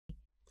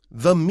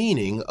The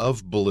meaning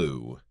of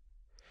blue.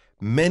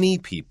 Many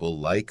people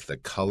like the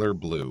color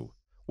blue.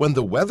 When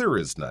the weather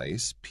is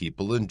nice,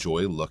 people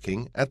enjoy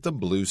looking at the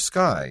blue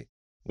sky.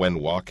 When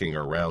walking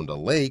around a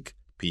lake,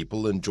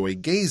 people enjoy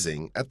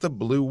gazing at the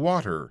blue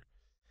water.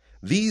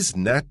 These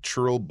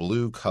natural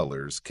blue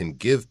colors can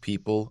give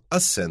people a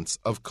sense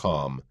of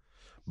calm.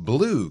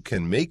 Blue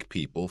can make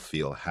people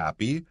feel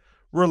happy,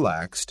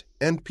 relaxed,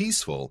 and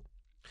peaceful.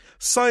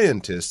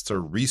 Scientists are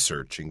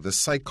researching the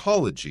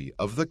psychology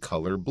of the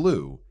color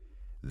blue.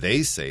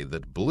 They say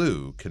that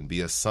blue can be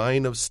a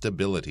sign of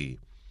stability.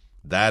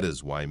 That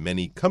is why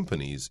many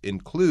companies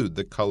include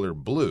the color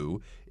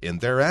blue in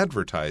their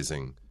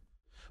advertising.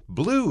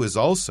 Blue is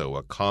also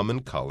a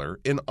common color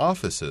in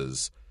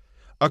offices.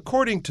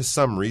 According to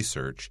some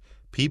research,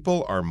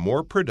 people are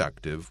more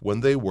productive when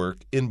they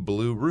work in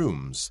blue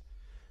rooms.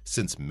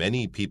 Since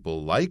many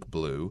people like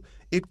blue,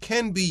 it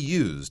can be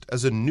used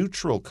as a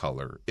neutral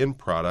color in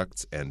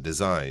products and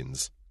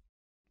designs.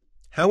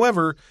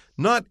 However,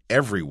 not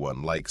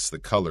everyone likes the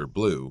color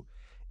blue.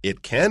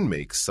 It can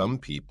make some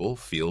people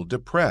feel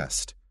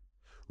depressed.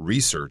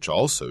 Research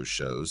also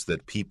shows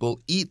that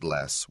people eat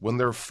less when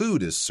their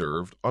food is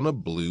served on a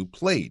blue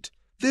plate.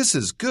 This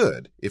is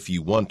good if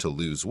you want to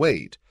lose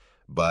weight,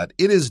 but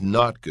it is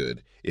not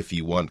good if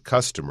you want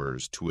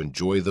customers to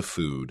enjoy the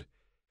food.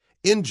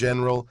 In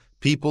general,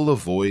 people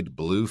avoid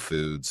blue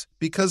foods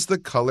because the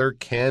color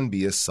can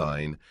be a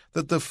sign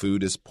that the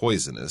food is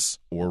poisonous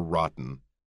or rotten.